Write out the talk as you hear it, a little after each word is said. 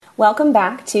Welcome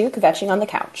back to Kvetching on the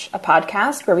Couch, a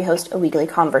podcast where we host a weekly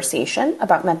conversation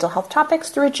about mental health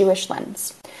topics through a Jewish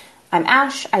lens. I'm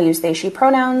Ash, I use they, she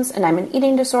pronouns, and I'm an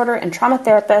eating disorder and trauma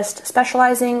therapist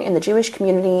specializing in the Jewish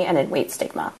community and in weight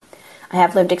stigma. I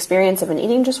have lived experience of an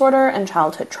eating disorder and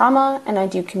childhood trauma, and I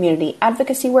do community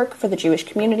advocacy work for the Jewish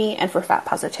community and for fat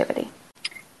positivity.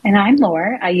 And I'm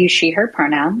Laura. I use she, her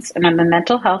pronouns, and I'm a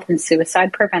mental health and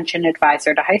suicide prevention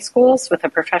advisor to high schools with a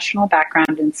professional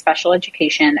background in special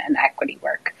education and equity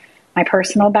work. My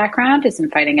personal background is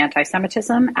in fighting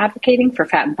anti-Semitism, advocating for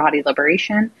fat and body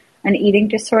liberation, and eating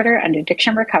disorder and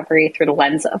addiction recovery through the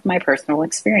lens of my personal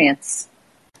experience.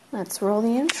 Let's roll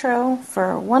the intro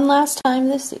for one last time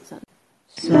this season.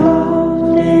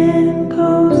 Soft and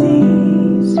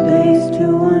cozy, space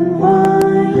to unwind,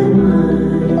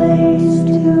 place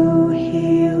to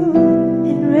heal,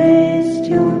 and rest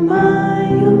your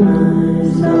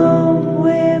mind,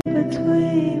 somewhere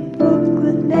between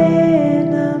Brooklyn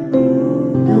and the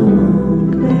moon,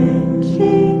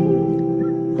 Kvetching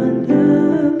on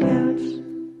the couch.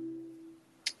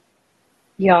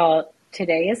 Y'all,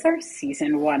 today is our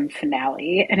season 1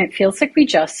 finale, and it feels like we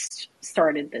just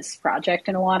started this project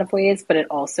in a lot of ways, but it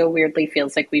also weirdly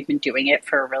feels like we've been doing it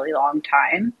for a really long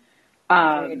time.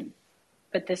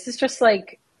 But this is just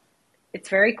like, it's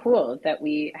very cool that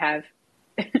we have,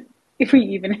 if we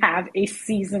even have a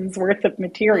season's worth of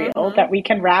material that we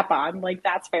can wrap on, like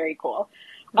that's very cool.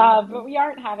 But we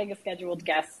aren't having a scheduled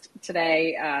guest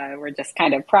today. We're just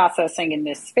kind of processing in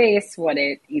this space what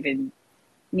it even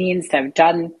means to have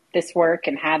done this work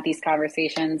and had these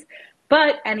conversations.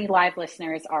 But any live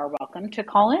listeners are welcome to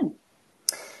call in.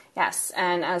 Yes,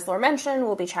 and as Laura mentioned,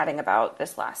 we'll be chatting about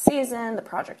this last season, the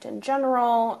project in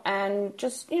general, and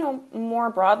just, more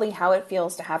broadly how it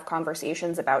feels to have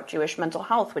conversations about Jewish mental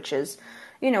health, which is,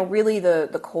 really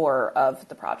the core of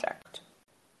the project.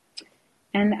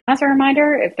 And as a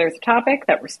reminder, if there's a topic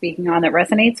that we're speaking on that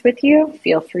resonates with you,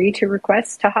 feel free to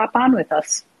request to hop on with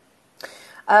us.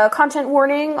 Content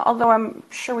warning, although I'm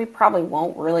sure we probably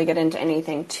won't really get into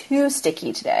anything too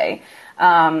sticky today.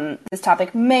 This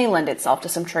topic may lend itself to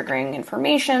some triggering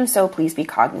information, so please be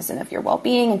cognizant of your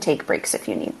well-being and take breaks if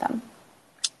you need them.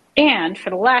 And for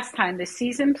the last time this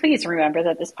season, please remember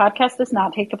that this podcast does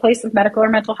not take the place of medical or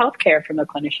mental health care from a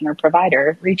clinician or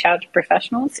provider. Reach out to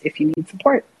professionals if you need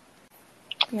support.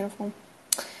 Beautiful.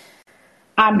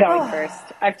 I'm going first.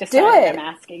 I've decided I'm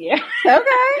asking you. Okay.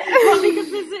 Well, because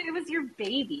it was your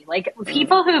baby. Like,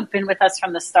 people who have been with us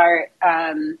from the start,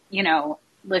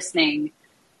 listening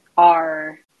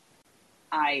are,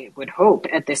 I would hope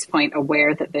at this point,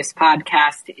 aware that this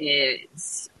podcast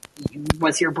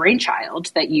was your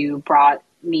brainchild that you brought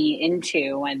me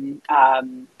into. And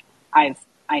I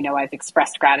know I've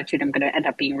expressed gratitude. I'm going to end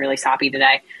up being really soppy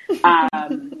today.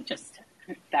 Just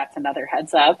that's another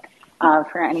heads up.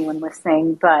 For anyone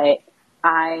listening, but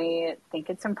I think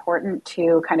it's important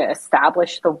to kind of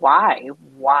establish the why.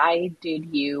 Why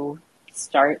did you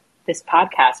start this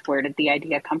podcast? Where did the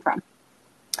idea come from?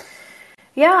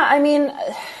 Yeah,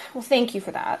 well, thank you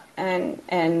for that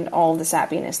and all the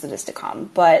sappiness that is to come.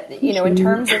 But, in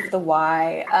terms of the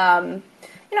why, I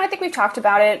think we've talked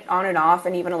about it on and off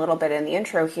and even a little bit in the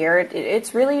intro here.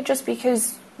 It's really just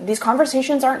because these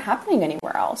conversations aren't happening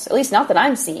anywhere else, at least not that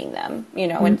I'm seeing them,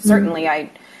 and certainly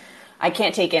I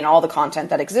can't take in all the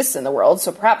content that exists in the world,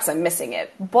 so perhaps I'm missing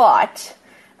it. But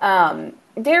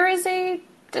there is a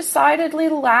decidedly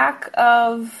lack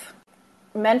of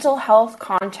mental health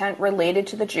content related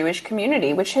to the Jewish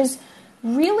community, which has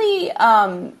really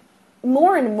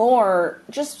more and more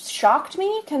just shocked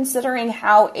me, considering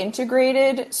how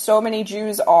integrated so many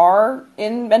Jews are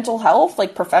in mental health,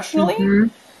 like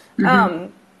professionally.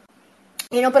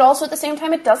 But also at the same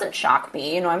time, it doesn't shock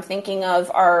me. I'm thinking of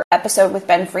our episode with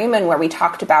Ben Freeman where we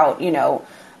talked about,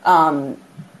 I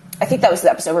think that was the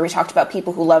episode where we talked about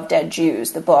People Who Love Dead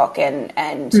Jews, the book, and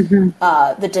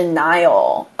the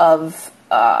denial of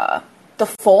the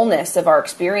fullness of our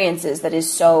experiences that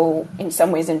is so, in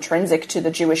some ways, intrinsic to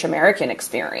the Jewish American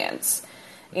experience.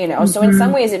 So in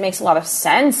some ways it makes a lot of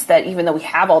sense that even though we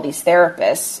have all these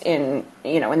therapists in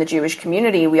the Jewish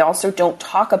community, we also don't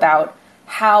talk about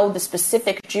how the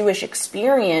specific Jewish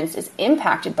experience is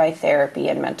impacted by therapy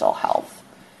and mental health.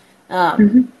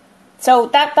 So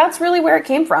that's really where it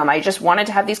came from. I just wanted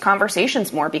to have these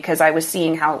conversations more because I was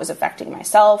seeing how it was affecting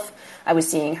myself. I was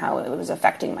seeing how it was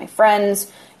affecting my friends.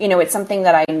 It's something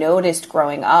that I noticed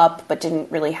growing up, but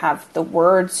didn't really have the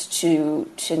words to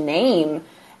name.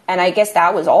 And I guess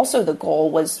that was also the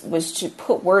goal was to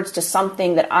put words to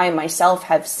something that I myself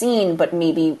have seen, but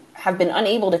maybe have been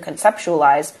unable to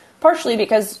conceptualize, partially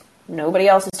because nobody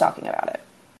else is talking about it.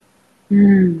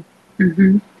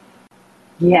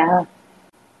 Yeah.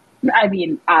 I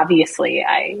mean, obviously,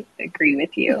 I agree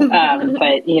with you. But,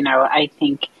 I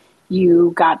think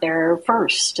you got there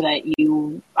first,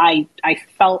 that I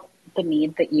felt the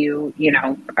need that you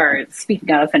are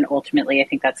speaking of. And ultimately, I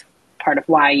think that's part of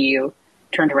why you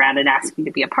turned around and asked me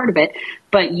to be a part of it.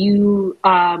 But you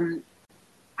have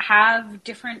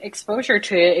different exposure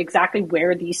to exactly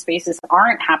where these spaces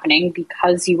aren't happening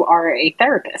because you are a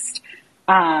therapist,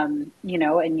 and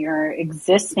you're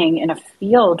existing in a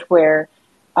field where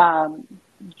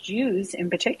Jews in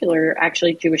particular,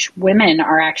 actually Jewish women,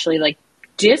 are actually like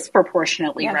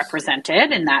disproportionately Yes.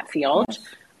 represented in that field. Yes.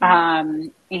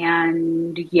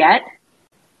 And yet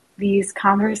these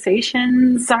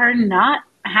conversations are not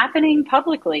happening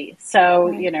publicly. So,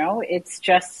 Right. it's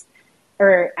just,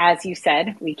 or as you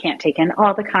said, we can't take in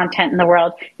all the content in the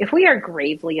world. If we are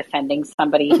gravely offending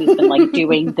somebody who's been like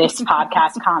doing this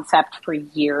podcast concept for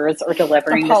years or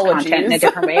delivering this content in a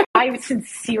different way, I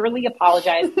sincerely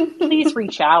apologize. Please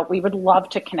reach out. We would love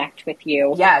to connect with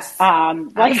you. Yes.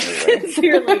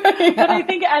 Sincerely. Yeah. But I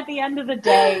think at the end of the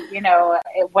day,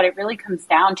 what it really comes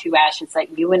down to, Ash, is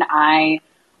that you and I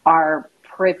are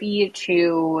privy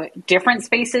to different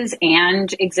spaces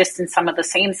and exist in some of the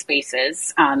same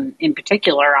spaces, in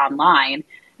particular online.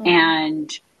 Mm-hmm.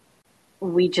 And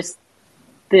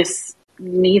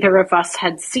neither of us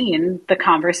had seen the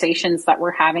conversations that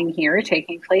we're having here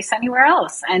taking place anywhere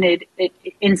else. And it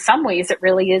in some ways, it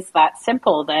really is that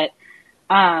simple that,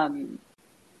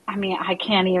 I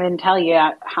can't even tell you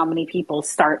how many people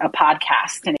start a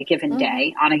podcast in a given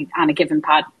day on a given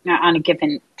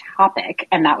topic.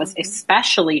 And that was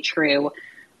especially true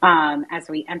as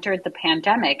we entered the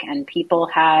pandemic, and people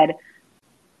had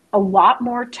a lot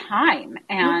more time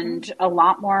and a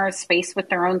lot more space with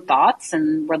their own thoughts,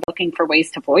 and were looking for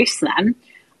ways to voice them.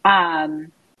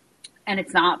 And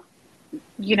it's not,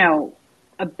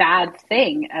 a bad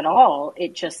thing at all.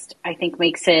 It just, I think,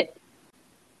 makes it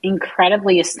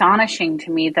incredibly astonishing to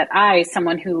me that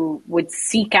someone who would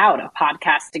seek out a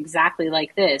podcast exactly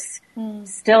like this,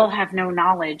 still have no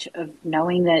knowledge of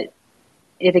knowing that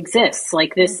it exists.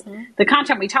 Like this, the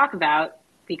content we talk about,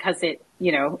 because it,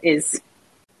 is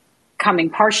coming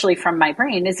partially from my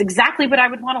brain, is exactly what I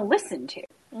would want to listen to.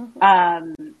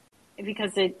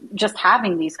 Because just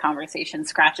having these conversations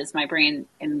scratches my brain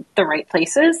in the right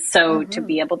places. So to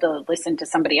be able to listen to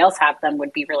somebody else have them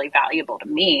would be really valuable to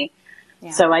me.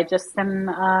 Yeah. So I just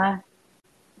am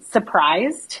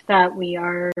surprised that we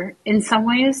are in some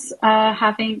ways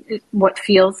having what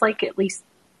feels like at least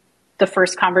the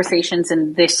first conversations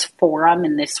in this forum,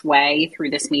 in this way, through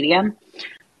this medium.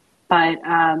 But,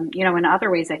 in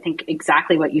other ways, I think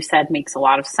exactly what you said makes a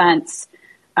lot of sense.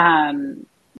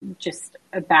 Just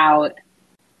about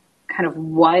kind of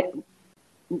what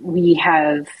we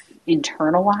have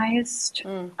internalized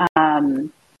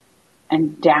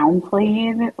and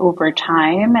downplayed over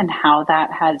time, and how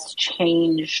that has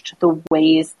changed the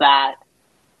ways that,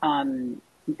 in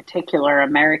particular,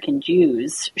 American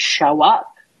Jews show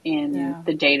up in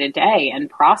the day-to-day and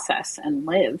process and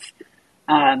live.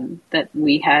 That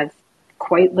we have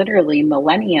quite literally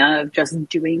millennia of just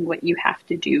doing what you have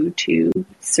to do to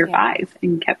survive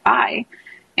and get by.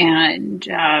 And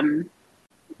I'm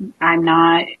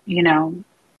not,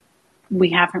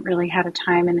 we haven't really had a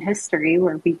time in history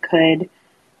where we could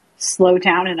slow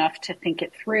down enough to think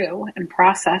it through and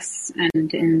process.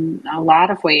 And in a lot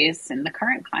of ways, in the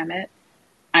current climate,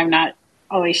 I'm not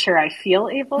always sure I feel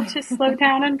able to slow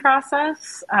down and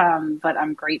process, but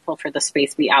I'm grateful for the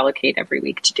space we allocate every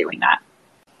week to doing that.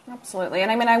 Absolutely.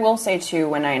 And I will say too,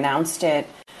 when I announced that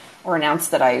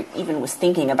I even was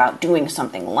thinking about doing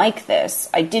something like this,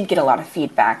 I did get a lot of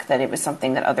feedback that it was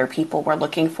something that other people were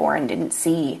looking for and didn't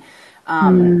see,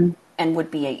 and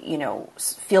would be,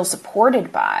 feel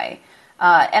supported by.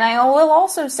 And I will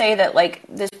also say that, like,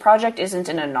 this project isn't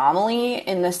an anomaly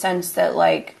in the sense that,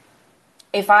 like,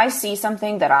 if I see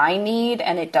something that I need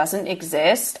and it doesn't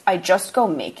exist, I just go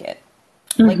make it.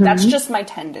 Like, that's just my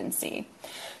tendency.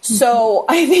 So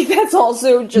I think that's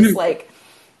also just, like,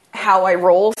 how I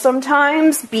roll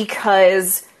sometimes,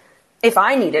 because if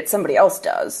I need it, somebody else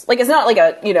does. Like, it's not like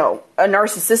a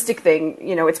narcissistic thing,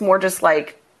 it's more just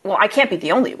like, well, I can't be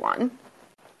the only one.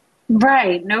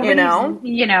 Right.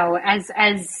 Nobody's,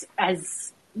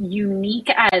 as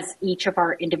unique as each of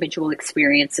our individual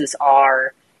experiences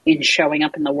are in showing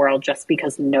up in the world, just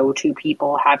because no two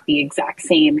people have the exact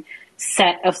same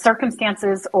set of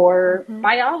circumstances or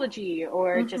biology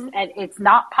or just, it's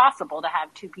not possible to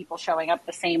have two people showing up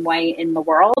the same way in the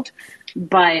world.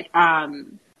 But I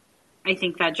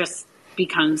think that just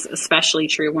becomes especially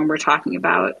true when we're talking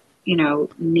about,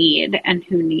 need and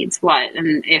who needs what.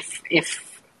 And if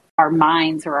our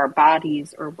minds or our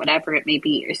bodies or whatever it may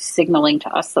be is signaling to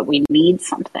us that we need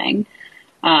something,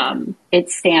 it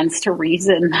stands to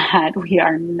reason that we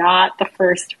are not the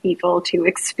first people to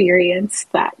experience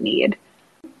that need.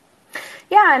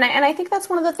 Yeah, and I think that's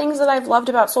one of the things that I've loved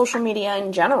about social media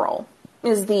in general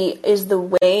is the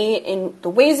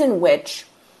ways in which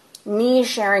me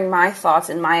sharing my thoughts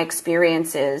and my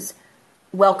experiences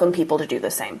welcome people to do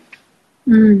the same.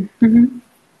 Mm-hmm.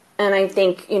 And I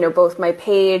think, both my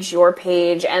page, your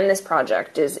page, and this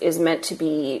project is meant to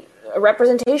be a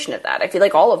representation of that. I feel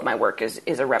like all of my work is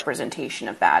a representation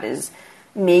of that, is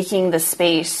making the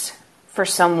space for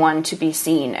someone to be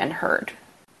seen and heard.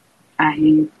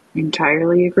 I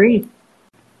entirely agree.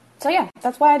 So yeah,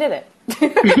 that's why I did it.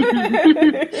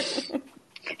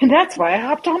 And that's why I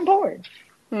hopped on board.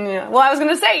 Yeah. Well, I was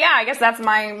going to say, I guess that's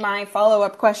my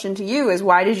follow-up question to you is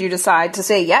why did you decide to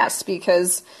say yes?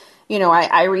 Because,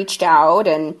 I reached out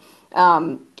and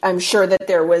I'm sure that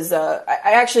there was I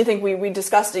actually think we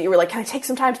discussed it. You were like, can I take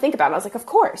some time to think about it? I was like, of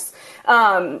course.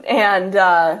 But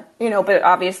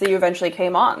obviously you eventually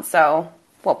came on. So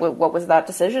what was that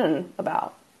decision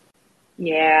about?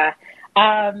 Yeah.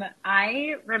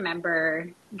 I remember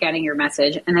getting your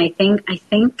message, and I think,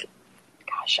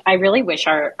 gosh, I really wish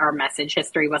our message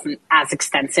history wasn't as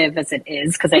extensive as it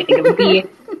is, because I think it would be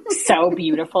so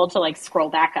beautiful to scroll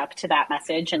back up to that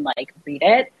message and read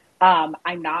it.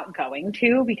 I'm not going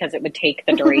to, because it would take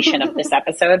the duration of this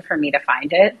episode for me to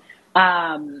find it.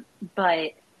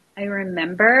 But I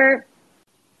remember,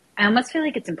 I almost feel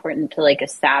like it's important to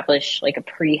establish a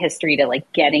prehistory to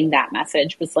getting that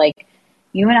message. Was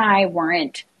you and I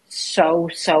weren't so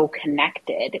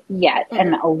connected yet. Mm-hmm.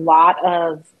 And a lot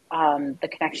of the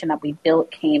connection that we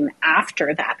built came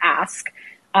after that ask.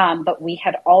 But we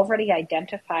had already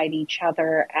identified each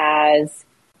other as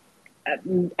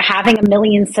having a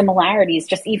million similarities,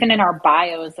 just even in our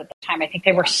bios at the time. I think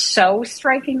they were so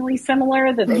strikingly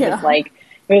similar that it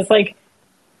was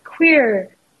queer,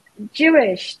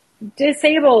 Jewish,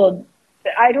 disabled.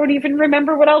 I don't even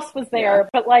remember what else was there,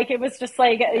 but it was just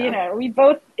we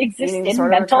both exist in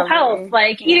mental health,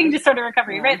 eating disorder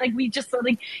recovery, right? We just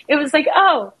it was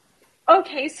oh,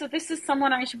 okay, so this is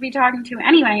someone I should be talking to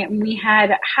anyway. And we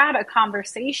had a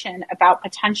conversation about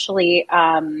potentially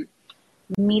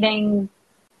meeting,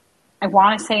 I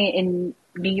want to say in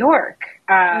New York.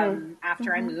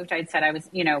 After I moved, I'd said I was,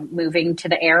 moving to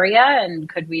the area, and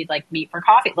could we meet for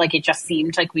coffee? It just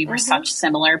seemed like we were such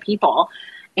similar people.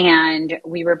 And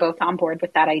we were both on board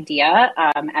with that idea.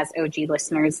 As OG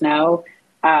listeners know,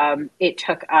 it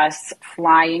took us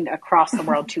flying across the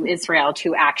world to Israel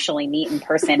to actually meet in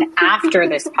person after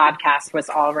this podcast was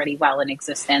already well in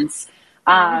existence.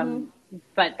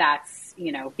 But that's,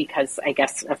 because I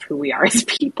guess of who we are as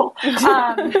people.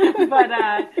 But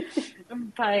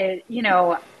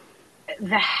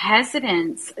the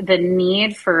hesitance, the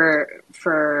need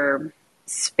for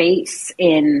space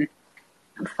in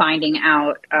finding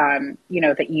out,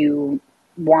 that you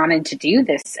wanted to do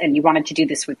this, and you wanted to do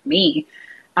this with me,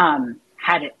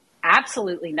 had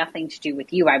absolutely nothing to do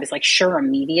with you. I was sure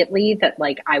immediately that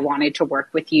I wanted to work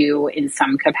with you in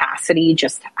some capacity,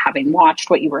 just having watched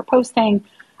what you were posting.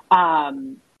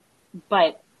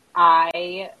 But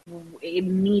I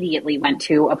immediately went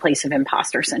to a place of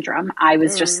imposter syndrome. I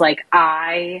was just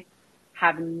I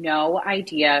have no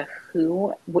idea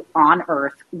who on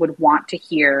earth would want to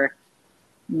hear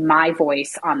my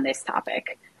voice on this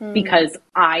topic, because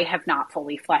I have not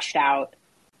fully fleshed out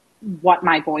what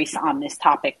my voice on this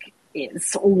topic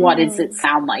is. What does it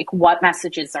sound like? What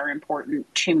messages are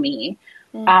important to me?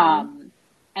 And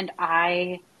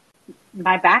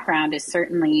my background is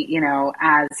certainly,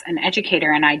 as an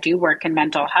educator, and I do work in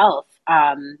mental health.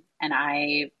 And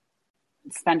I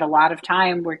spend a lot of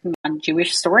time working on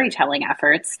Jewish storytelling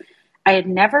efforts. I had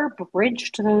never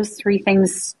bridged those three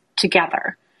things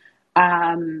together.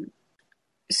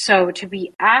 So to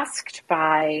be asked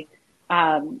by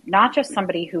not just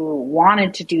somebody who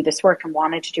wanted to do this work and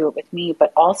wanted to do it with me,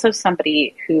 but also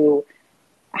somebody who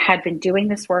had been doing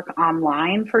this work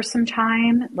online for some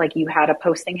time, you had a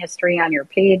posting history on your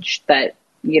page that,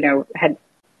 had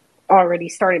already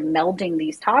started melding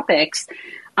these topics,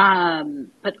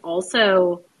 but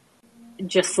also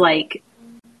just I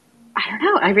don't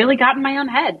know, I really got in my own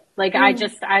head. I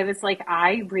was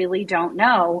I really don't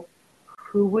know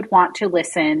who would want to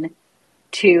listen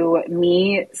to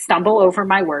me stumble over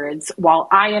my words while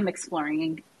I am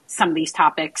exploring some of these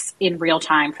topics in real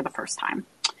time for the first time.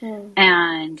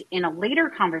 And in a later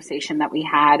conversation that we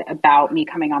had about me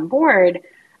coming on board,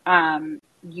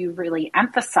 you really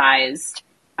emphasized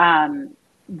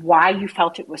why you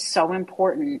felt it was so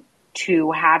important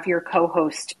to have your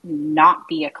co-host not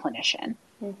be a clinician.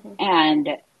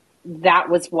 And that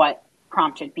was what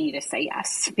prompted me to say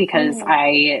yes, because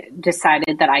I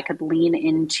decided that I could lean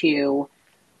into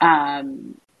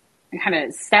kind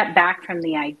of step back from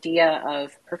the idea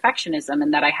of perfectionism,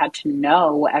 and that I had to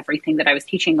know everything that I was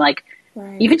teaching. Like,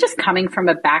 even just coming from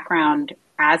a background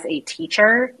as a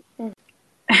teacher,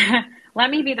 let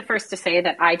me be the first to say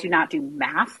that I do not do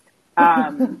math.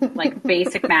 Like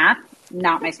basic math,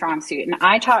 not my strong suit. And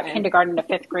I taught kindergarten to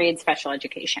fifth grade special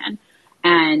education.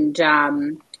 And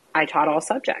I taught all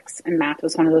subjects, and math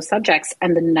was one of those subjects.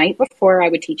 And the night before I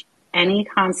would teach any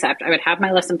concept, I would have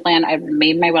my lesson plan. I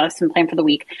made my lesson plan for the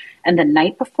week. And the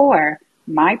night before,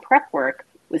 my prep work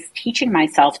was teaching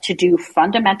myself to do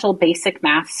fundamental basic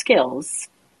math skills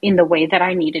in the way that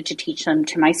I needed to teach them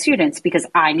to my students, because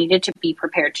I needed to be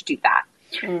prepared to do that.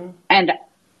 And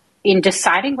in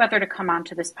deciding whether to come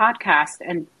onto this podcast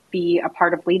and be a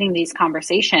part of leading these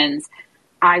conversations,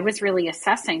 I was really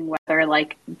assessing whether,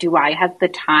 like, do I have the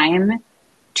time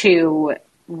to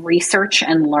research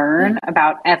and learn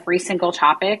about every single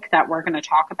topic that we're going to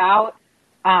talk about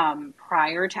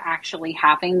prior to actually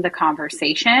having the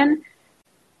conversation.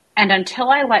 And until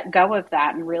I let go of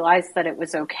that and realized that it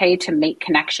was okay to make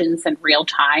connections in real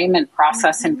time and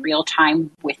process in real time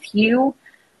with you,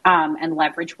 and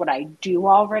leverage what I do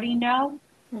already know,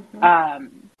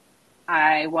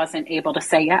 I wasn't able to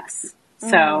say yes.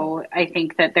 So I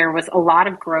think that there was a lot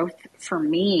of growth for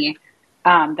me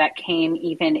that came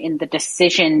even in the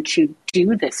decision to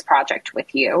do this project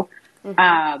with you,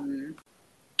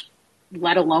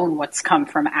 let alone what's come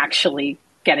from actually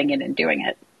getting in and doing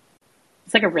it.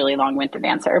 It's like a really long-winded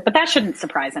answer, but that shouldn't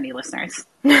surprise any listeners.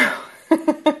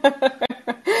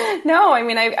 No, I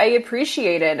mean, I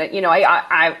appreciate it. You know,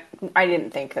 I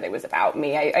didn't think that it was about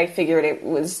me. I figured it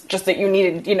was just that you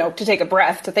needed, you know, to take a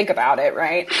breath to think about it,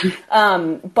 right?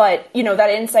 But, you know, that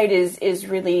insight is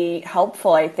really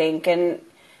helpful, I think. And,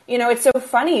 you know, it's so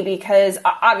funny because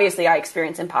obviously I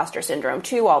experience imposter syndrome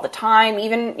too all the time,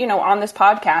 even, you know, on this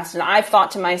podcast. And I've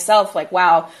thought to myself, like,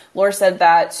 wow, Laura said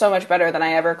that so much better than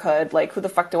I ever could. Like, who the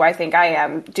fuck do I think I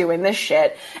am doing this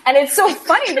shit? And it's so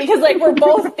funny because, like, we're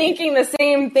both thinking the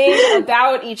same thing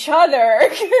about each other,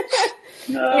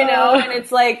 you know, and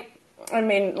it's like, I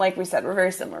mean, like we said, we're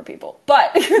very similar people,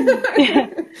 but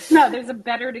no, there's a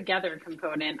better together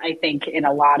component, I think, in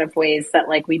a lot of ways, that,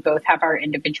 like, we both have our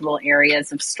individual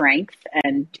areas of strength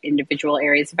and individual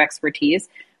areas of expertise.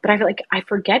 But I feel like, I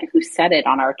forget who said it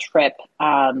on our trip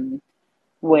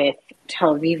with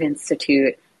Tel Aviv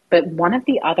Institute, but one of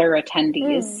the other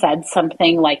attendees said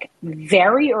something like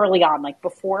very early on, like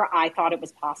before I thought it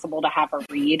was possible to have a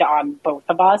read on both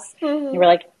of us. You were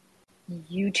like,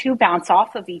 you two bounce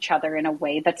off of each other in a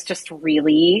way that's just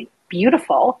really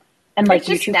beautiful. And, like,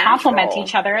 you two complement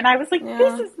each other. And I was like,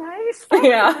 this is nice. That's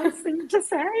a nice thing to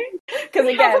say. Because,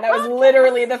 again, that was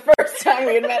literally the first time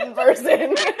we had met in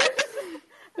person.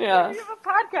 You have a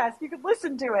podcast. You can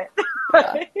listen to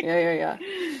it. Yeah.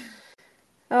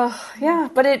 Oh, yeah.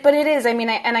 But it is. I mean,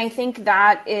 I think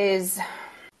that is...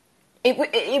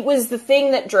 It was the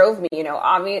thing that drove me, you know,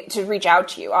 to reach out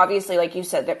to you. Obviously, like you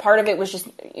said, that part of it was just,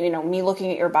 you know, me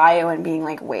looking at your bio and being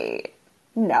like, wait,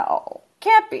 no,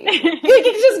 can't be.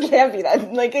 It just can't be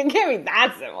that, like, it can't be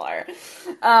that similar.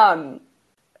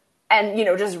 And, you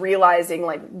know, just realizing,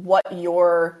 like, what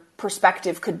your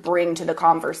perspective could bring to the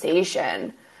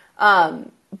conversation.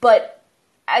 But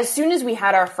as soon as we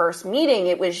had our first meeting,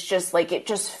 it was just like, it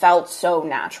just felt so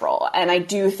natural. And I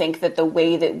do think that the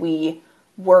way that we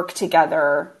work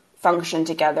together, function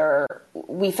together,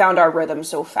 we found our rhythm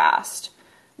so fast.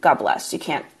 God bless.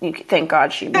 Thank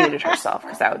God she muted herself,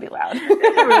 because that would be loud.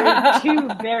 Two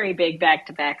very big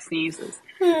back-to-back sneezes.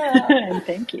 And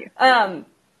thank you.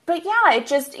 But yeah, it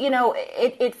just, you know,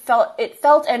 it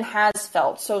felt and has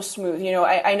felt so smooth. You know,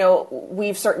 I know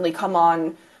we've certainly come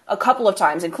on a couple of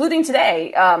times, including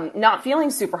today, not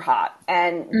feeling super hot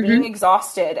and being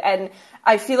exhausted. And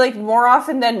I feel like more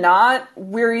often than not,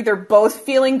 we're either both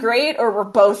feeling great or we're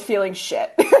both feeling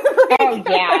shit. Oh,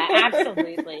 yeah,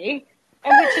 absolutely.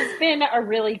 And which has been a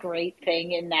really great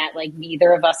thing in that, like,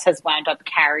 neither of us has wound up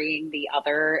carrying the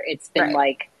other. It's been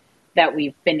like that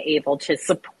we've been able to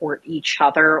support each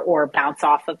other or bounce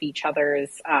off of each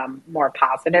other's more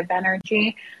positive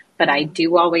energy. But I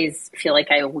do always feel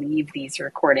like I leave these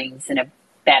recordings in a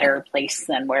better place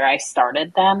than where I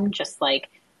started them. Just like,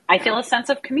 I feel a sense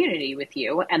of community with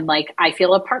you, and, like, I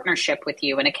feel a partnership with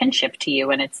you and a kinship to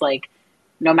you. And it's like,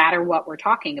 no matter what we're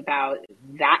talking about,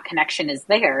 that connection is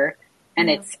there. And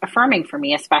it's affirming for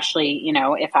me, especially, you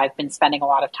know, if I've been spending a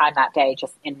lot of time that day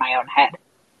just in my own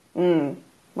head.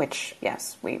 which,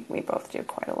 yes, we both do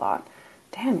quite a lot.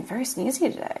 Damn, you're very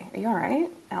sneezy today. Are you all right?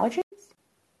 Allergies?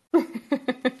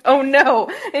 Oh, no.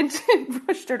 It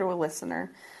pushed her to a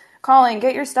listener. Colin,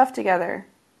 get your stuff together.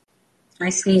 I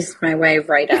sneezed my way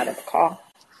right out of the call.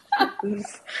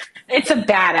 It's a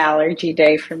bad allergy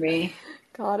day for me.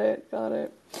 Got it.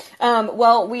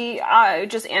 Well, we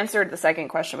just answered the second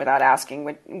question without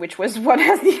asking, which was, what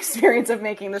has the experience of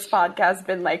making this podcast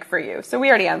been like for you? So we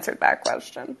already answered that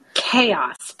question.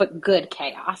 Chaos, but good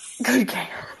chaos. Good chaos.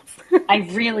 I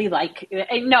really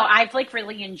I've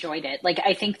really enjoyed it. Like,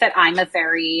 I think that I know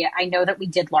that we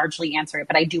did largely answer it,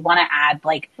 but I do want to add,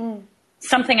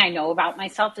 something I know about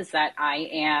myself is that I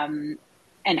am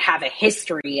and have a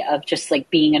history of just like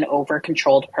being an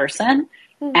over-controlled person.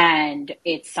 And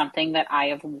it's something that I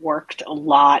have worked a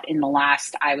lot in the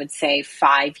last, I would say,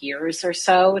 5 years or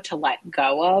so to let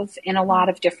go of in a lot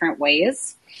of different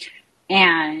ways.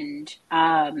 And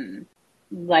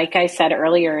like I said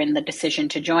earlier in the decision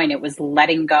to join, it was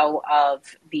letting go of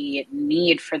the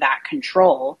need for that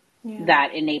control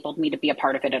that enabled me to be a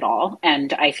part of it at all.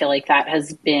 And I feel like that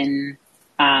has been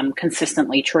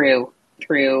consistently true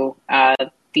through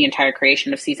the entire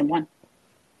creation of season 1.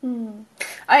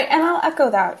 I'll echo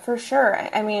that for sure.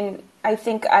 I mean, I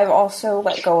think I've also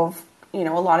let go of, a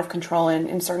lot of control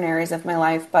in certain areas of my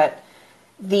life, but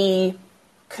the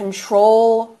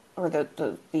control or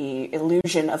the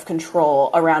illusion of control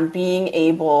around being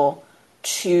able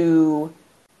to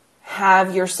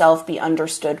have yourself be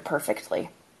understood perfectly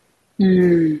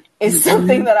is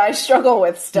something that I struggle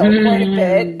with still quite a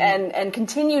bit and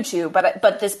continue to,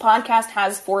 but this podcast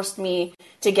has forced me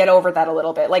to get over that a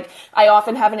little bit. Like, I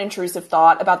often have an intrusive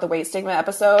thought about the weight stigma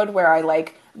episode where I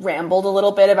like rambled a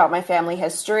little bit about my family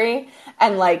history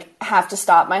and like have to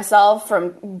stop myself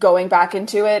from going back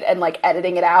into it and like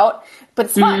editing it out, but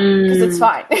it's fine because it's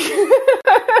fine.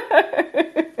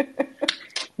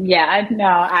 Yeah, no,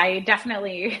 I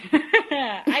definitely,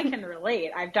 I can relate.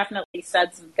 I've definitely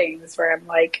said some things where I'm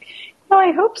like,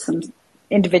 I hope some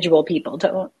individual people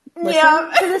don't listen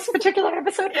to this particular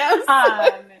episode. Yes.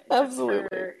 Absolutely.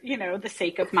 For, the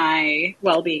sake of my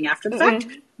well-being after the fact.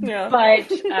 Yeah.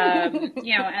 But,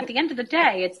 at the end of the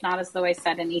day, it's not as though I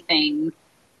said anything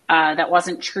that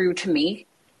wasn't true to me.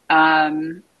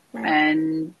 And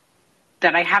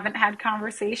that I haven't had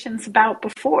conversations about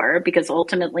before, because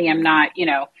ultimately I'm not,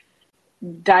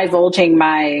 divulging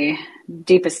my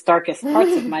deepest, darkest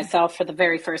parts of myself for the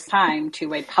very first time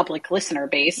to a public listener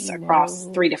base across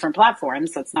 3 different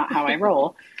platforms. That's not how I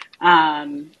roll.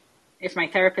 If my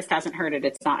therapist hasn't heard it,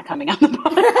 it's not coming on the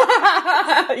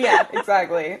podcast. Yeah,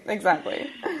 exactly.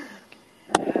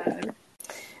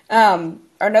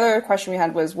 Another question we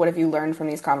had was, what have you learned from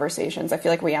these conversations? I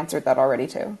feel like we answered that already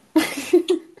too.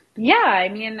 Yeah, I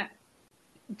mean,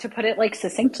 to put it like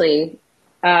succinctly,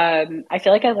 I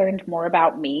feel like I learned more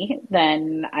about me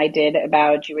than I did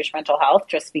about Jewish mental health,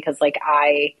 just because like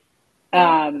I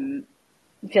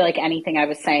feel like anything I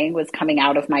was saying was coming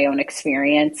out of my own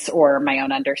experience or my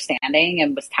own understanding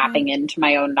and was tapping into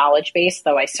my own knowledge base,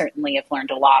 though I certainly have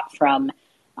learned a lot from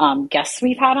guests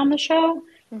we've had on the show.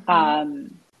 I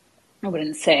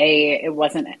wouldn't say it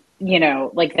wasn't,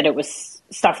 like that it was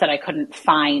stuff that I couldn't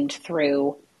find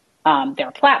through their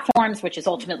platforms, which is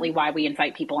ultimately why we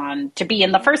invite people on to be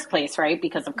in the first place, right?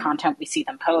 Because of content we see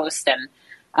them post and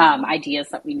ideas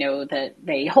that we know that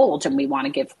they hold, and we want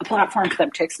to give a platform for them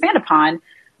to expand upon.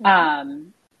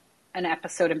 An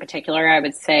episode in particular, I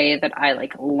would say that I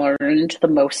learned the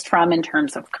most from in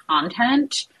terms of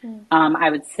content.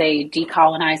 I would say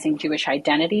decolonizing Jewish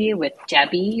identity with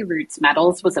Debbie Roots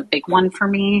Metals was a big one for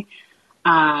me.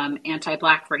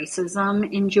 Anti-Black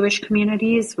racism in Jewish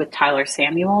communities with Tyler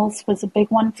Samuels was a big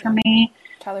one for me.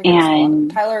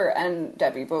 Tyler and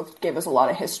Debbie both gave us a lot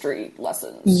of history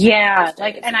lessons. Yeah,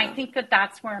 and I think that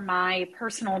that's where my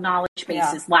personal knowledge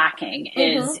base is lacking,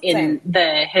 is in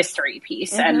the history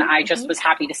piece, and I just was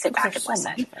happy to sit back and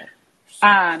listen.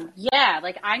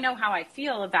 I know how I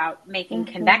feel about making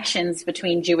connections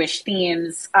between Jewish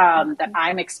themes that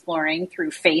I'm exploring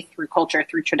through faith, through culture,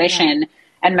 through tradition,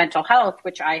 and mental health,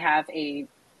 which I have a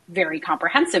very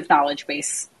comprehensive knowledge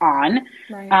base on.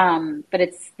 But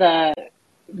it's the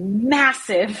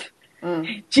massive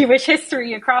Jewish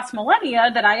history across millennia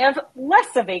that I have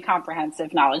less of a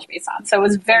comprehensive knowledge base on. So it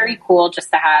was very cool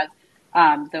just to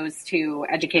have those two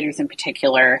educators in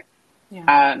particular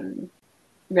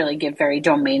really give very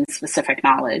domain specific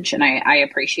knowledge. And I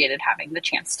appreciated having the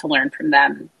chance to learn from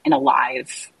them in a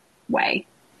live way.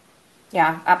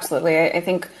 Yeah, absolutely. I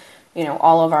think,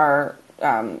 all of our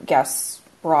guests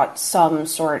brought some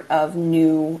sort of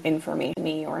new information to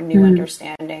me or new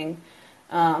understanding.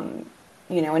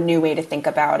 a new way to think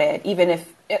about it. Even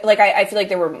if, like, I feel like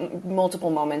there were multiple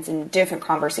moments in different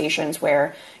conversations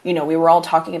where, we were all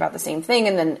talking about the same thing,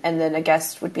 and then a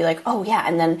guest would be like, oh yeah,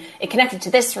 and then it connected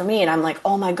to this for me, and I'm like,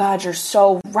 oh my God, you're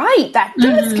so right. That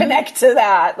does connect to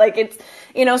that. Like, it's,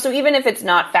 so even if it's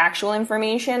not factual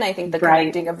information, I think the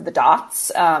connecting of the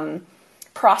dots,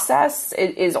 process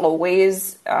is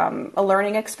always a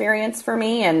learning experience for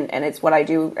me, and it's what I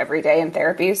do every day in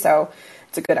therapy, so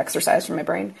it's a good exercise for my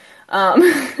brain.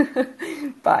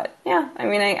 But yeah, I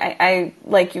mean, I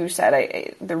like you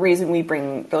said, the reason we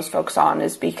bring those folks on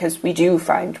is because we do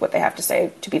find what they have to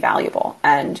say to be valuable,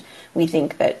 and we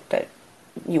think that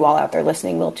you all out there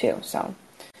listening will too. So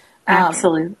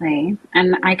absolutely.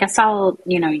 And I guess I'll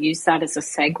use that as a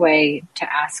segue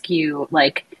to ask you,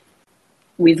 like,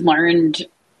 we've learned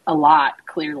a lot,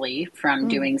 clearly, from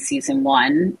doing season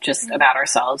 1, just about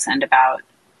ourselves and about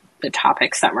the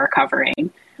topics that we're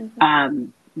covering.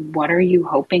 What are you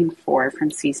hoping for from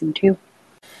season 2?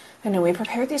 I know we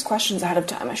prepared these questions ahead of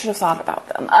time. I should have thought about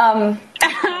them.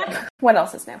 What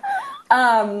else is new?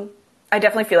 I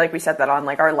definitely feel like we said that on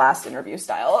like our last interview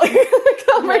style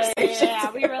conversation. Yeah,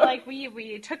 we were like,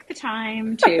 we took the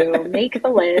time to make the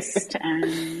list and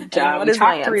we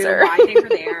talked through why they were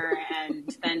there,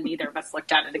 and then neither of us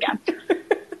looked at it again.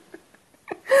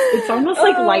 It's almost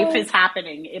like life is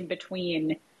happening in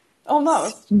between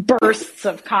bursts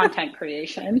of content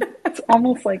creation. It's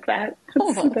almost like that.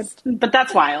 But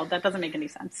that's wild. That doesn't make any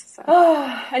sense. So.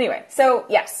 Anyway, so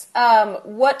yes.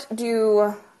 What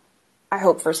do I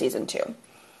hope for season 2?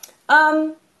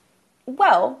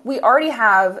 Well, we already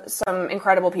have some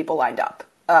incredible people lined up.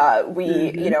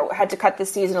 We, had to cut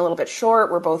this season a little bit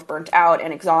short. We're both burnt out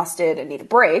and exhausted and need a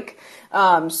break.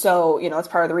 So, that's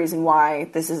part of the reason why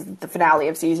this is the finale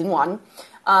of season 1.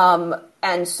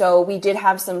 And so we did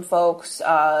have some folks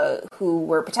who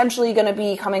were potentially going to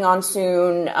be coming on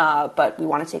soon, but we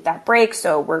want to take that break,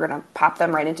 so we're going to pop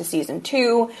them right into season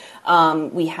 2.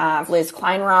 We have Liz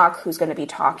Kleinrock, who's going to be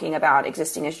talking about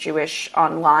existing as Jewish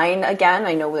online again.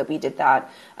 I know that we did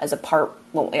that as a part,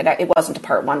 well, it wasn't a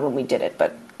part 1 when we did it,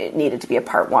 but it needed to be a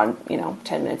part 1,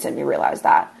 10 minutes in, we realized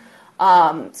that.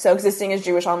 So Existing as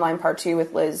Jewish Online Part 2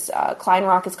 with Liz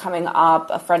Kleinrock is coming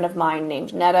up. A friend of mine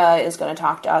named Netta is going to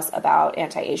talk to us about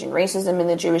anti-Asian racism in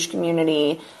the Jewish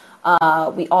community.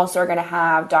 We also are going to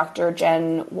have Dr.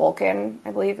 Jen Wolkin,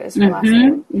 I believe is her last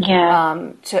name.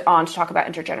 Yeah. To talk about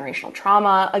intergenerational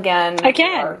trauma again.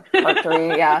 Part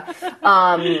 3, yeah.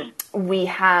 We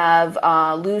have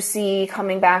Lucy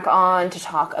coming back on to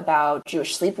talk about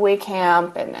Jewish sleepaway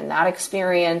camp and that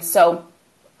experience. So,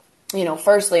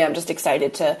 firstly, I'm just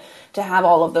excited to have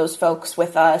all of those folks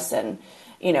with us, and,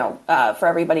 for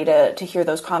everybody to hear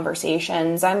those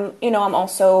conversations. I'm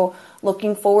also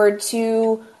looking forward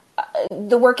to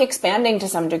the work expanding to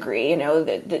some degree.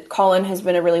 That Callin has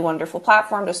been a really wonderful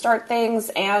platform to start things,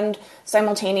 and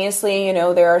simultaneously,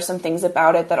 there are some things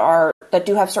about it that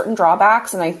do have certain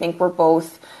drawbacks, and I think we're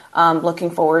both looking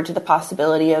forward to the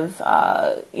possibility of,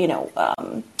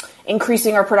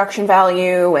 increasing our production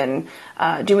value and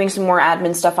doing some more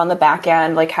admin stuff on the back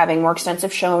end, like having more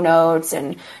extensive show notes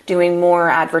and doing more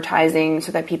advertising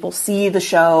so that people see the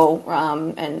show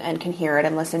and can hear it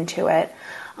and listen to it.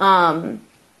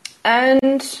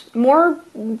 And more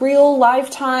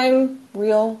live and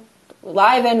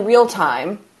real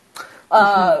time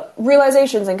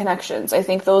realizations and connections. I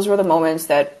think those were the moments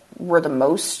that were the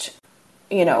most,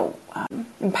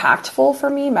 impactful for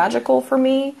me, magical for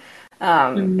me.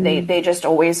 They just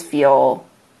always feel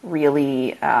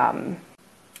really, I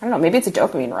don't know, maybe it's a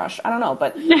dopamine rush. I don't know,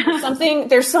 but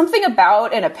there's something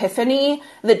about an epiphany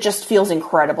that just feels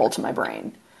incredible to my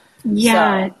brain.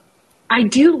 Yeah. So. I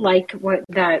do like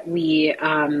that we,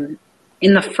 in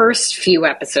the first few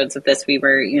episodes of this, we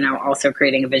were, also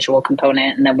creating a visual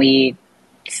component, and then we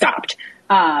stopped.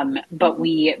 But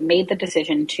we made the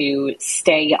decision to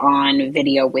stay on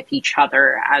video with each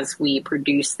other as we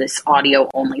produce this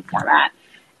audio-only format.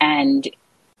 And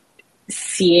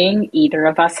seeing either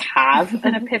of us have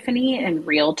an epiphany in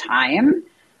real time,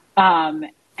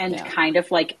 kind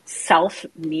of like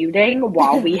self-muting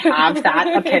while we have that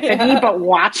epiphany, but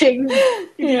watching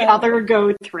the other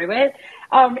go through it,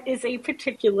 is a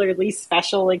particularly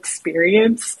special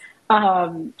experience.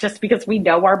 Just because we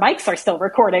know our mics are still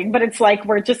recording, but it's like,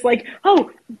 we're just like, like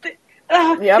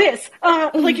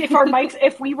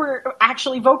if we were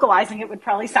actually vocalizing, it would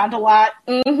probably sound a lot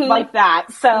like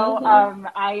that. So,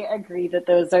 I agree that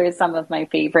those are some of my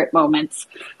favorite moments.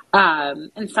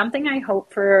 And something I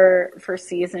hope for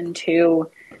season 2,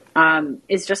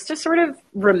 is just to sort of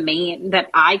that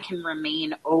I can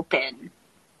remain open,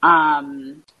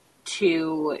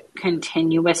 to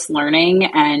continuous learning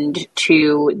and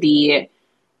to the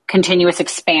continuous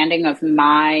expanding of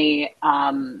my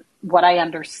what I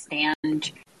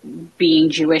understand being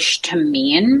Jewish to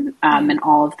mean, and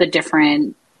all of the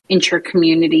different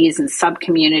inter-communities and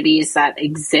sub-communities that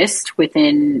exist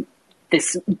within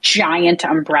this giant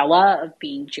umbrella of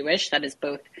being Jewish that is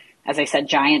both, as I said,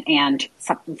 giant and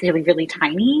really, really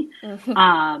tiny.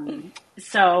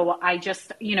 So I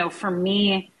just, for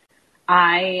me,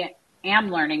 I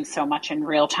am learning so much in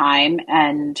real time,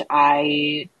 and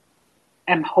I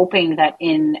am hoping that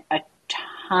in a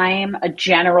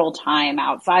general time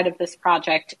outside of this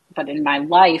project, but in my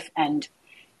life and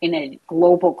in a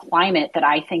global climate that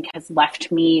I think has left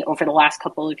me over the last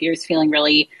couple of years feeling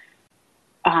really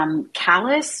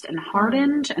calloused and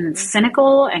hardened and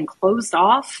cynical and closed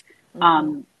off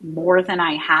more than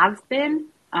I have been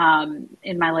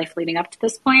in my life leading up to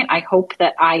this point. I hope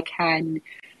that I can,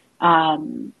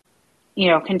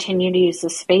 continue to use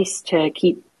this space to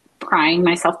keep prying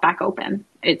myself back open.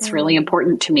 It's really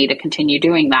important to me to continue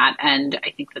doing that. And I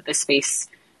think that this space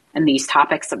and these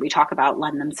topics that we talk about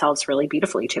lend themselves really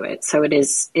beautifully to it. So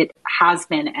it has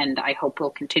been, and I hope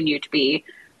will continue to be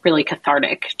really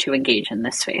cathartic to engage in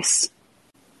this space.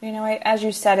 As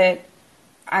you said it,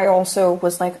 I also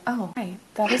was like, oh, right,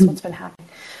 that is what's been happening.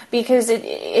 Because it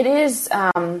is,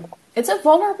 it's a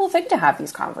vulnerable thing to have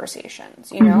these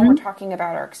conversations. We're talking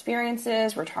about our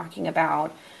experiences. We're talking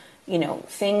about,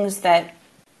 things that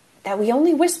we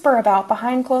only whisper about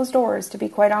behind closed doors, to be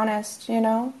quite honest,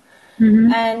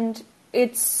 And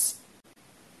it's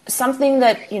something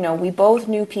that, we both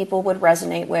knew people would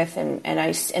resonate with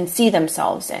and see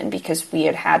themselves in, because we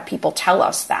had people tell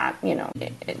us that,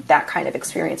 that kind of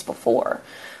experience before.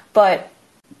 But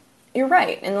you're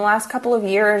right. In the last couple of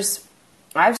years,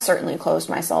 I've certainly closed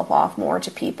myself off more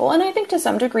to people. And I think to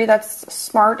some degree that's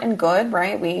smart and good,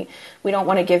 right? We don't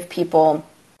want to give people,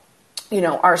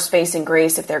 our space and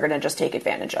grace if they're going to just take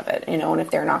advantage of it, and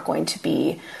if they're not going to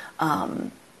be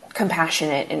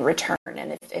compassionate in return,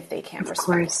 and if they can't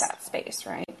respect that space,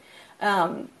 right?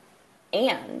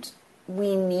 And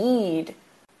we need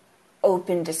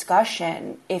open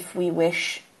discussion if we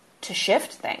wish to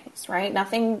shift things, right?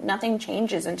 Nothing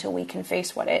changes until we can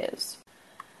face what is.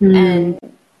 And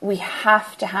we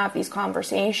have to have these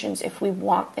conversations if we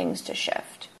want things to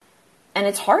shift. And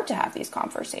it's hard to have these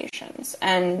conversations.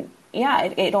 And yeah,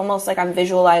 it almost like I'm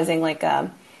visualizing like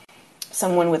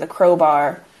someone with a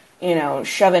crowbar,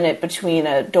 shoving it between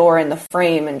a door and the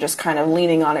frame and just kind of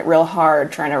leaning on it real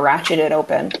hard, trying to ratchet it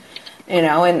open, and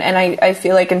I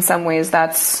feel like in some ways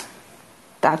that's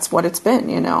what it's been,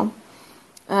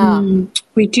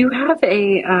 We do have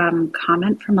a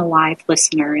comment from a live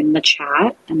listener in the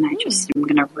chat, and I just am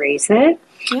going to raise it.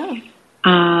 Yeah.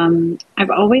 I've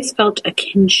always felt a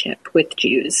kinship with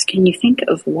Jews. Can you think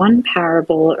of one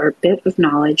parable or bit of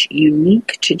knowledge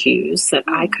unique to Jews that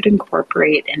I could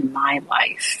incorporate in my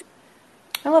life?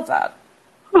 I love that.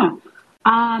 Yeah.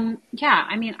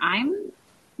 I mean,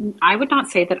 I would not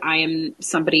say that I am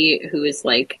somebody who is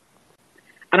like,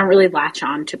 I don't really latch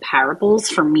on to parables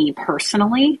for me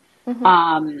personally.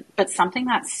 But something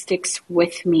that sticks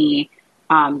with me,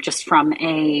 just from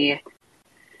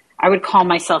I would call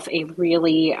myself a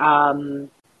really,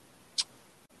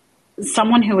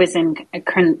 someone who is in a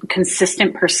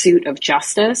consistent pursuit of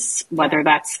justice, whether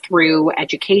that's through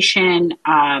education,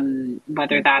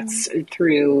 whether that's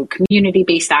through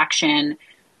community-based action.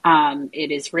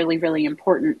 It is really, really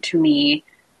important to me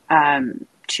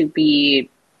to be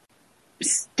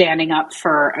standing up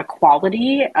for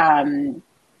equality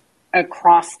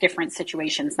across different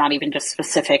situations, not even just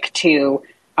specific to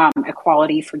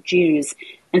equality for Jews.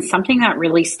 And something that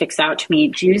really sticks out to me,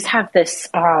 Jews have this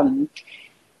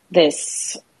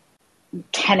this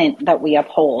tenet that we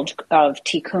uphold of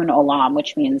tikkun olam,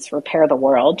 which means repair the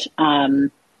world.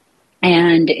 And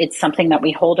it's something that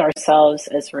we hold ourselves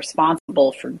as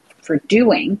responsible for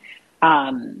doing.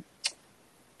 And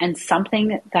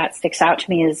something that sticks out to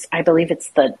me is, I believe it's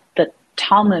the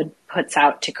Talmud puts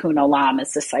out tikkun olam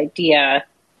as this idea,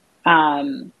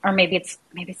 or maybe it's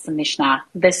the Mishnah.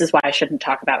 This is why I shouldn't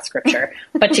talk about scripture.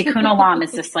 But tikkun olam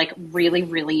is this like really,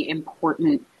 really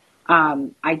important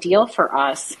ideal for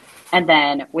us. And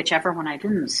then whichever one I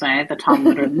didn't say, the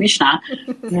Talmud or the Mishnah,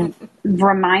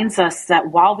 reminds us that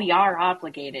while we are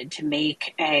obligated to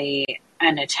make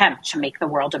an attempt to make the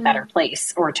world a better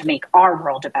place, or to make our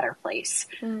world a better place,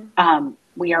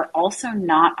 we are also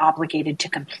not obligated to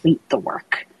complete the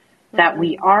work. That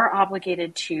we are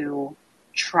obligated to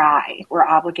try. We're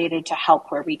obligated to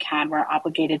help where we can. We're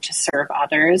obligated to serve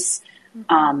others.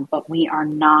 But we are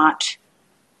not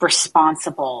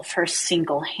responsible for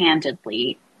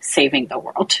single-handedly saving the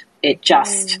world. It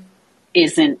just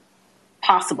isn't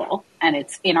possible. And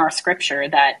it's in our scripture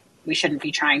that we shouldn't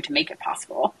be trying to make it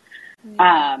possible.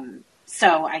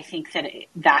 So I think that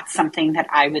that's something that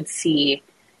I would see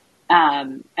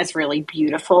as really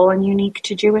beautiful and unique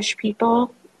to Jewish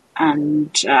people.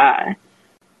 And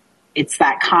it's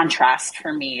that contrast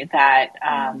for me that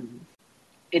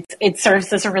it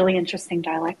serves as a really interesting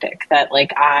dialectic that,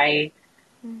 like, I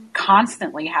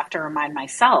constantly have to remind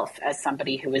myself as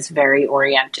somebody who is very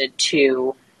oriented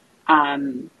to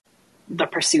the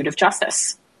pursuit of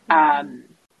justice,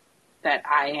 that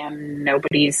I am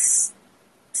nobody's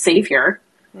savior,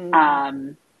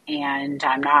 and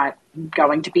I'm not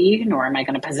going to be, nor am I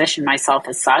going to position myself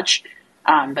as such,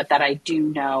 but that I do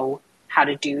know how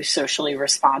to do socially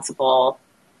responsible,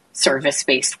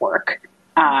 service-based work,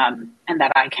 and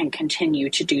that I can continue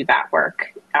to do that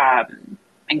work,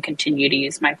 and continue to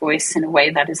use my voice in a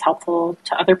way that is helpful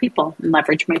to other people and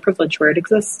leverage my privilege where it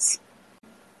exists.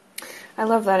 I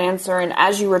love that answer. And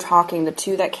as you were talking, the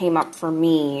two that came up for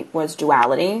me was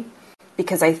duality,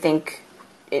 because I think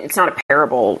it's not a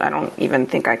parable. I don't even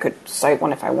think I could cite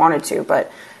one if I wanted to,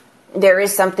 but there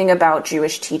is something about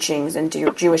Jewish teachings and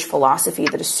Jewish philosophy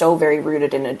that is so very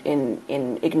rooted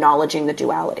in acknowledging the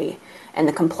duality and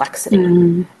the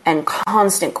complexity and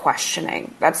constant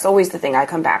questioning. That's always the thing I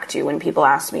come back to when people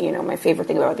ask me, my favorite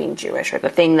thing about being Jewish, or the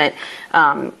thing that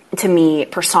to me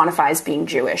personifies being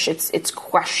Jewish. It's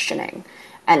questioning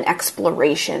and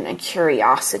exploration and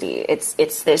curiosity.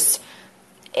 It's this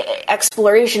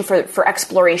exploration for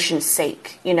exploration's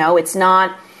sake. It's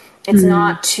not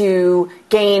to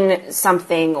gain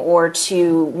something or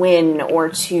to win or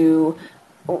to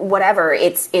whatever.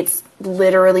 It's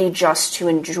literally just to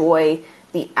enjoy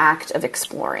the act of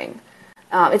exploring.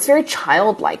 It's very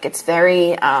childlike. It's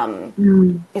very,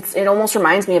 it almost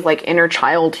reminds me of like inner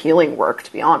child healing work,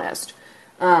 to be honest.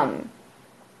 And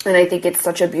I think it's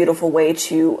such a beautiful way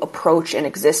to approach and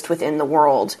exist within the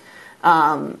world.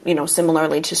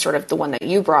 Similarly to sort of the one that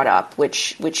you brought up,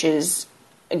 which is,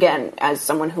 again, as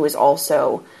someone who is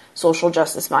also social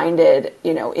justice minded,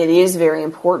 it is very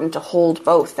important to hold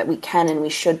both, that we can and we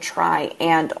should try,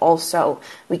 and also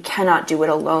we cannot do it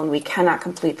alone. We cannot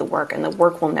complete the work, and the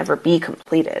work will never be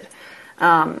completed.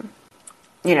 I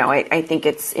think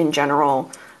it's in general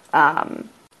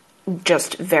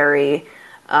just very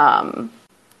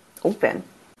open.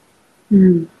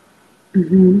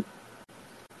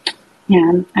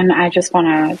 Yeah, and I just want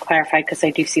to clarify, because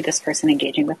I do see this person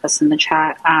engaging with us in the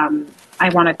chat. I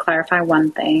want to clarify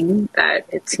one thing that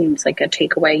it seems like a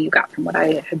takeaway you got from what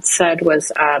I had said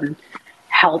was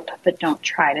help, but don't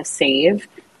try to save.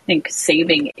 I think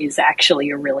saving is actually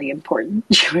a really important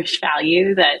Jewish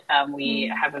value, that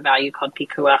we have a value called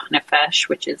pikuach nefesh,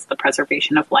 which is the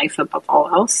preservation of life above all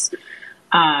else.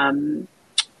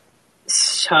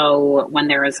 So when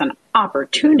there is an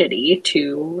opportunity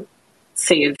to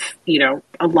save,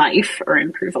 a life or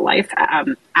improve a life,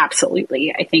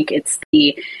 absolutely. I think it's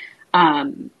the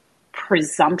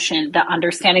presumption, the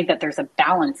understanding that there's a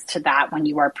balance to that when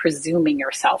you are presuming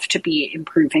yourself to be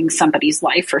improving somebody's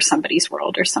life or somebody's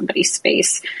world or somebody's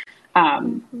space,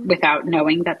 without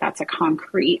knowing that that's a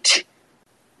concrete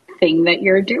thing that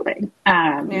you're doing.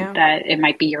 That it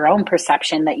might be your own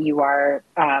perception that you are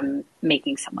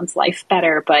making someone's life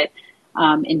better, but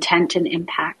intent and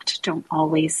impact don't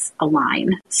always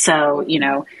align. So,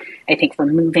 I think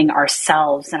removing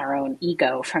ourselves and our own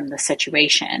ego from the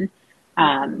situation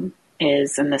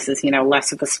is, and this is,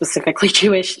 less of a specifically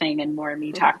Jewish thing and more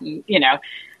me talking,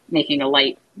 making a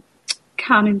light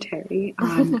commentary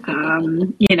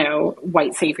on,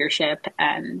 white saviorship.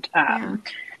 And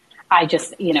I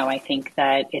just, I think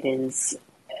that it is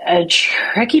a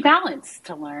tricky balance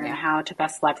to learn how to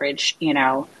best leverage,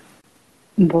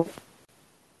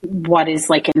 what is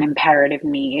like an imperative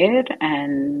need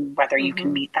and whether you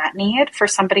can meet that need for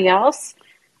somebody else,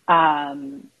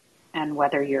 and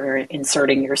whether you're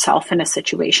inserting yourself in a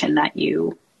situation that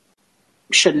you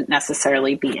shouldn't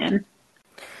necessarily be in.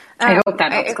 I hope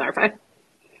that helps clarify.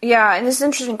 Yeah, and this is an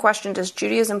interesting question. Does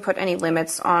Judaism put any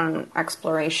limits on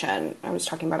exploration? I was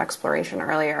talking about exploration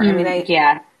earlier.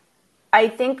 I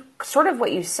think sort of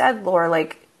what you said, Laura,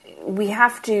 like we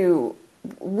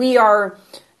are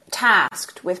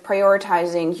tasked with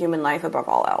prioritizing human life above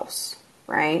all else,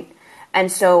 right?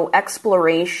 And so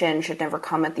exploration should never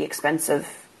come at the expense of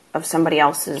somebody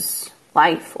else's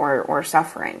life or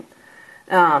suffering.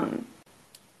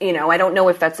 I don't know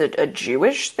if that's a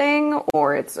Jewish thing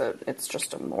or it's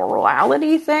just a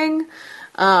morality thing.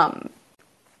 But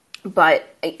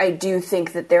I do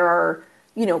think that there are,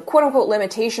 quote unquote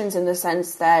limitations in the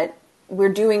sense that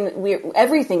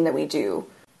everything that we do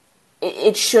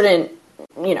it shouldn't,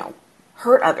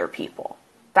 hurt other people.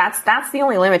 That's the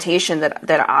only limitation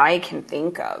that I can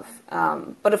think of.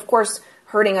 But of course,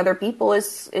 hurting other people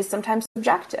is sometimes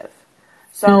subjective.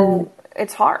 So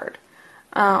it's hard.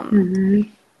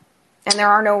 And there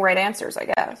are no right answers, I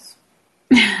guess.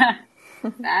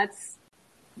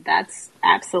 That's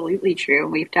absolutely true.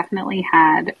 We've definitely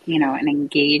had, an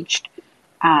engaged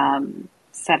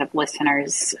set of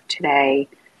listeners today.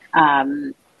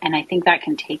 And I think that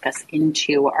can take us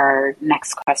into our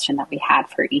next question that we had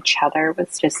for each other,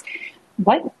 was just,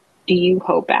 what do you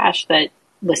hope, Ash, that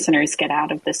listeners get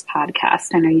out of this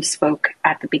podcast? I know you spoke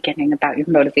at the beginning about your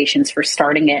motivations for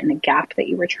starting it and the gap that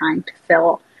you were trying to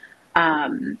fill.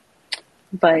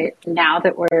 But now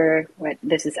that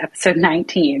this is episode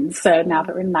 19. So now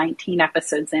that we're 19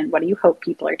 episodes in, what do you hope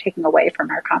people are taking away from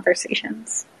our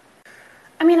conversations?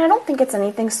 I mean, I don't think it's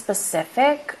anything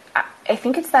specific. I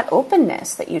think it's that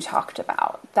openness that you talked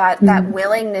about, that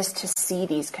willingness to see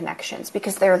these connections,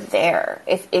 because they're there.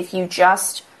 If you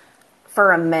just,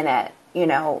 for a minute,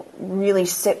 really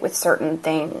sit with certain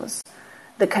things,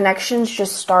 the connections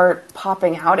just start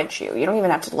popping out at you. You don't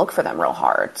even have to look for them real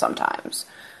hard sometimes.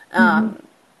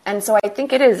 And so I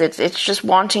think it's just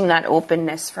wanting that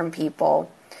openness from people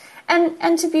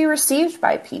and to be received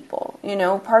by people.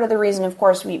 Part of the reason, of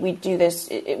course, we do this,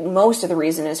 most of the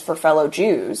reason is for fellow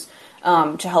Jews,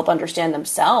 to help understand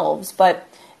themselves. But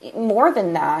more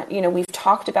than that, we've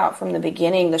talked about from the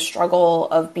beginning the struggle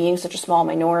of being such a small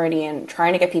minority and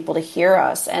trying to get people to hear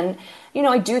us. And,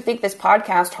 I do think this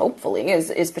podcast, hopefully,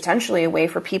 is potentially a way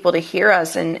for people to hear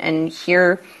us and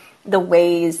hear the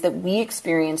ways that we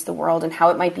experience the world and how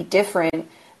it might be different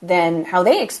than how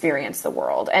they experience the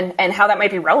world, and how that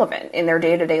might be relevant in their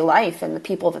day-to-day life and the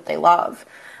people that they love.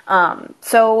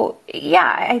 So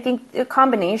yeah, I think a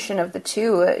combination of the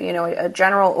two, a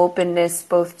general openness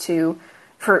both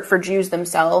for Jews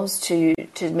themselves to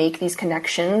make these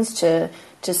connections, to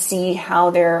see how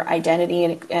their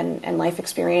identity and life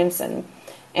experience and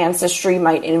ancestry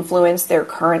might influence their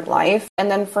current life, and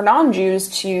then for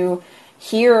non-Jews to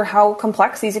hear how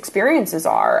complex these experiences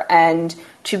are and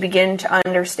to begin to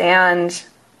understand,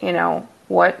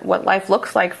 what life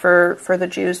looks like for the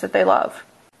Jews that they love.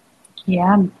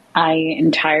 Yeah, I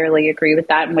entirely agree with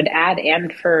that, and would add,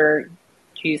 and for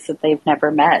Jews that they've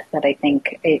never met, that I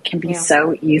think it can be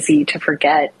so easy to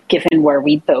forget, given where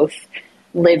we both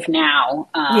live now,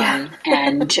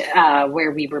 and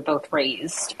where we were both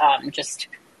raised, just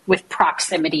with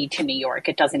proximity to New York.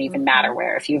 It doesn't even matter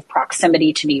where. If you have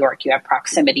proximity to New York, you have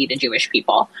proximity to Jewish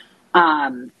people.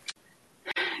 And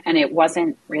it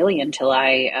wasn't really until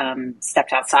I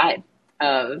stepped outside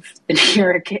of the New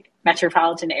York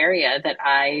metropolitan area that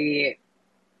I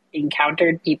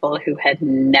encountered people who had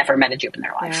never met a Jew in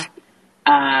their life.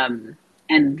 And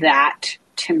that,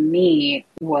 to me,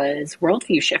 was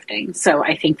worldview shifting. So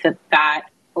I think that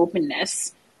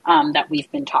openness that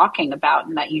we've been talking about,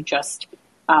 and that you just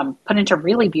put into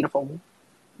really beautiful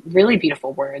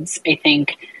words. I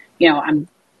think, I'm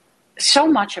so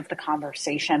much of the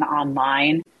conversation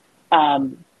online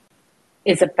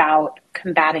is about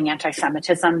combating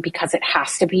anti-Semitism because it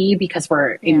has to be, because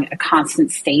we're in a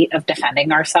constant state of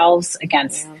defending ourselves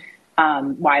against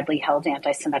widely held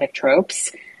anti-Semitic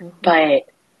tropes. But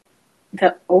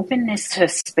the openness to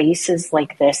spaces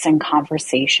like this and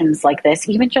conversations like this,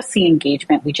 even just the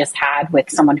engagement we just had with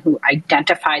someone who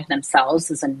identified themselves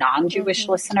as a non-Jewish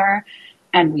listener,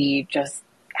 and we just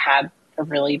had a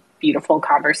really beautiful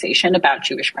conversation about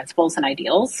Jewish principles and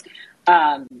ideals,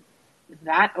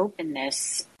 that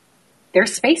openness,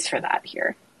 there's space for that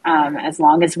here, as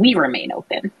long as we remain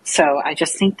open. So I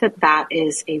just think that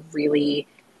is a really,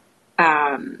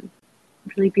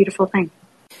 really beautiful thing.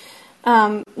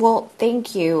 Well,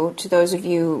 thank you to those of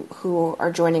you who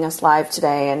are joining us live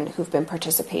today and who've been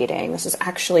participating. This is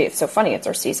actually, it's so funny, it's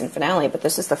our season finale, but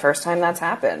this is the first time that's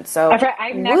happened. So,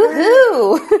 I've never,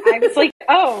 woohoo! I was like,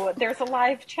 oh, there's a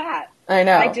live chat. I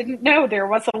know. I didn't know there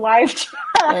was a live chat.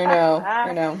 I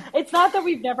know. It's not that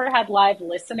we've never had live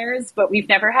listeners, but we've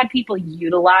never had people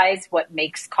utilize what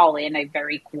makes Call In a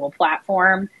very cool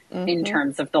platform in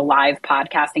terms of the live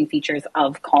podcasting features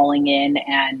of calling in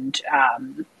and,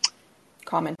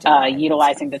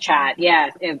 utilizing the chat. Yeah,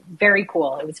 very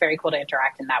cool. It was very cool to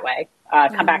interact in that way.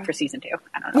 Come back for season 2.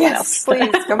 I don't know what else.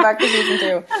 Please come back for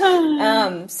season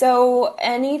 2. So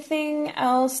anything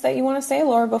else that you want to say,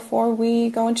 Laura, before we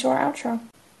go into our outro?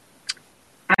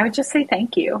 I would just say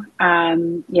thank you. I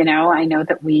know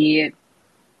that we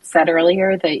said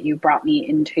earlier that you brought me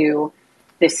into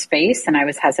this space, and I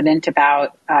was hesitant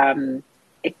about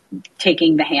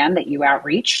taking the hand that you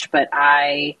outreached, but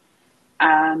I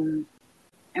am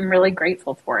really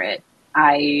grateful for it.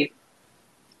 I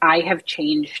have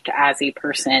changed as a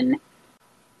person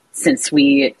since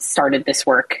we started this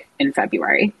work in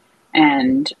February.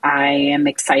 And I am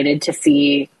excited to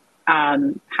see how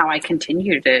I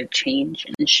continue to change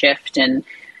and shift and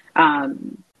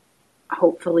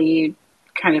hopefully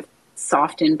kind of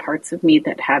soften parts of me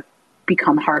that have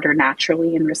become harder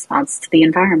naturally in response to the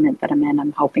environment that I'm in.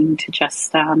 I'm hoping to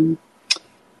just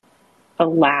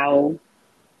allow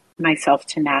myself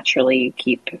to naturally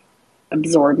keep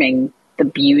absorbing the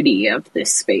beauty of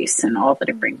this space and all that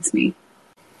it brings me.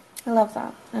 I love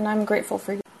that, and I'm grateful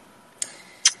for you.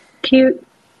 Cute.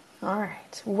 All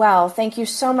right. Well, thank you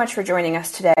so much for joining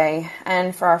us today.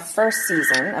 And for our first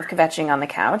season of Kvetching on the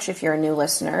Couch, if you're a new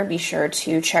listener, be sure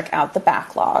to check out the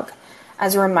backlog.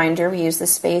 As a reminder, we use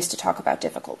this space to talk about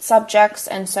difficult subjects,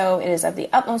 and so it is of the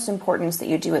utmost importance that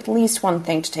you do at least one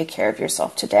thing to take care of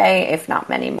yourself today, if not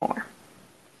many more.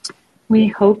 We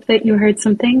hope that you heard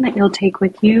something that you'll take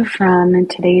with you from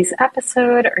today's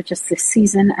episode or just this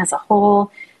season as a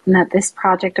whole, and that this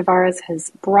project of ours has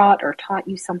brought or taught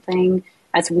you something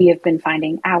as we have been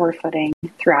finding our footing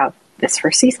throughout this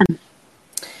first season.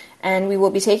 And we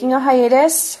will be taking a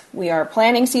hiatus. We are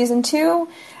planning season 2,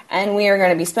 and we are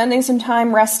going to be spending some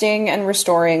time resting and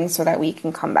restoring so that we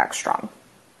can come back strong.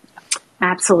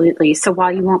 Absolutely. So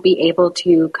while you won't be able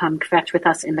to come kvetch with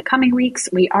us in the coming weeks,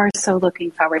 we are so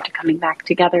looking forward to coming back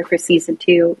together for season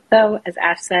 2. Though, as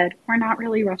Ash said, we're not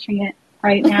really rushing it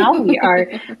right now. We are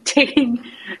taking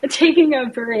a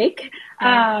break.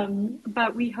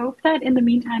 But we hope that in the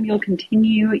meantime, you'll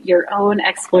continue your own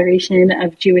exploration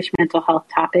of Jewish mental health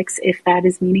topics if that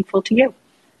is meaningful to you.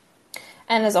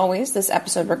 And as always, this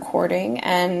episode recording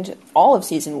and all of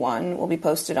season 1 will be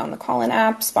posted on the Callin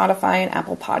app, Spotify, and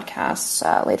Apple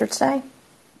Podcasts later today.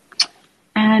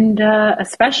 And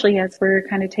especially as we're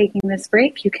kind of taking this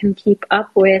break, you can keep up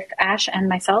with Ash and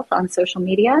myself on social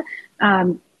media.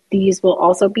 These will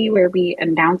also be where we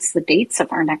announce the dates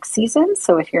of our next season.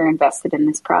 So if you're invested in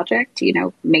this project,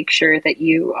 make sure that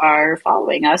you are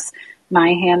following us.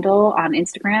 My handle on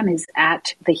Instagram is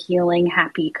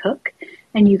 @TheHealingHappyCook.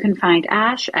 And you can find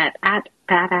Ash at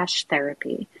Badash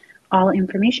Therapy. All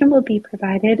information will be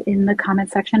provided in the comment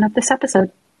section of this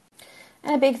episode.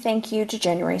 And a big thank you to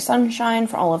January Sunshine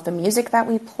for all of the music that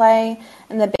we play.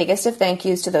 And the biggest of thank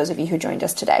yous to those of you who joined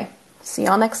us today. See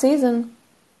y'all next season.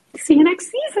 See you next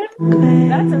season.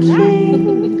 That's on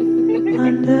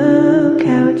the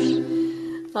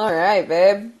couch. All right,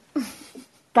 babe.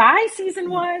 Bye, season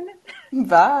 1.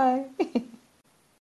 Bye.